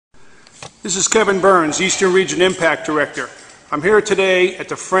This is Kevin Burns, Eastern Region Impact Director. I'm here today at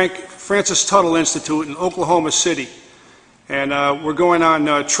the Francis Tuttle Institute in Oklahoma City. And we're going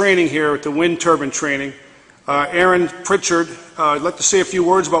on training here at the wind turbine training. Aaron Pritchard, I'd like to say a few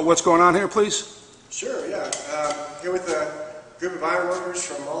words about what's going on here, please. Sure, yeah. Here with a group of ironworkers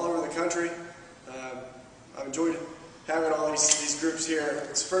from all over the country. I've enjoyed having all these groups here.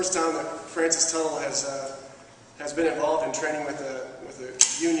 It's the first time that Francis Tuttle has been involved in training with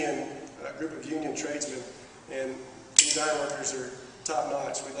a union, a group of union tradesmen, and these ironworkers are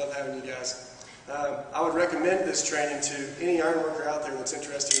top-notch. We love having you guys. I would recommend this training to any ironworker out there that's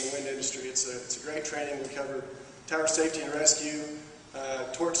interested in the wind industry. It's a great training. We cover tower safety and rescue,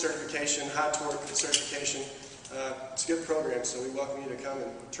 torque certification, high torque certification. It's a good program, so we welcome you to come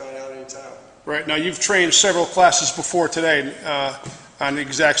and try it out anytime. Right. Now, you've trained several classes before today on the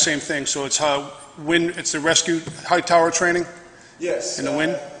exact same thing, so it's it's the rescue high tower training? Yes. In the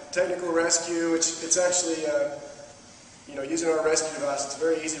wind? Technical rescue. It's actually, using our rescue device. It's a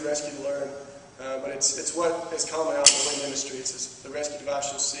very easy rescue to learn, but it's what is common out in the wind industry. It's the rescue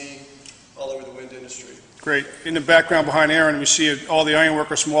device you'll see all over the wind industry. Great. In the background behind Aaron, we see all the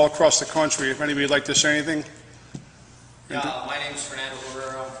ironworkers from all across the country. If anybody would like to say anything? Yeah, my name is Francis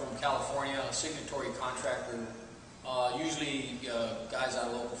Tuttle. I'm from California, a signatory contractor. Usually guys out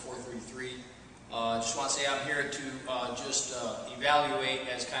of Local 433. Just want to say I'm here to just evaluate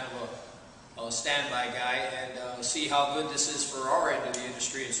as kind of a standby guy and see how good this is for our end of the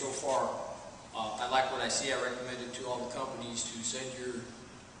industry. And so far, I like what I see. I recommend it to all the companies to send your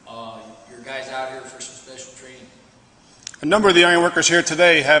guys out here for some special training. A number of the ironworkers here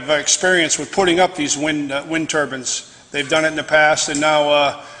today have experience with putting up these wind turbines. They've done it in the past, and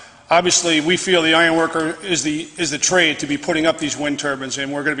now obviously we feel the ironworker is the trade to be putting up these wind turbines,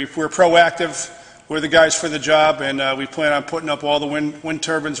 and we're proactive. We're the guys for the job, and we plan on putting up all the wind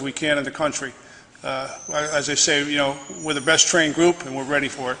turbines we can in the country. As I say, we're the best trained group, and we're ready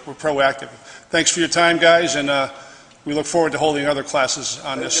for it. We're proactive. Thanks for your time, guys, and we look forward to holding other classes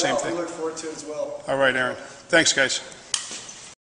on this same thing. We look forward to it as well. All right, Aaron. Thanks, guys.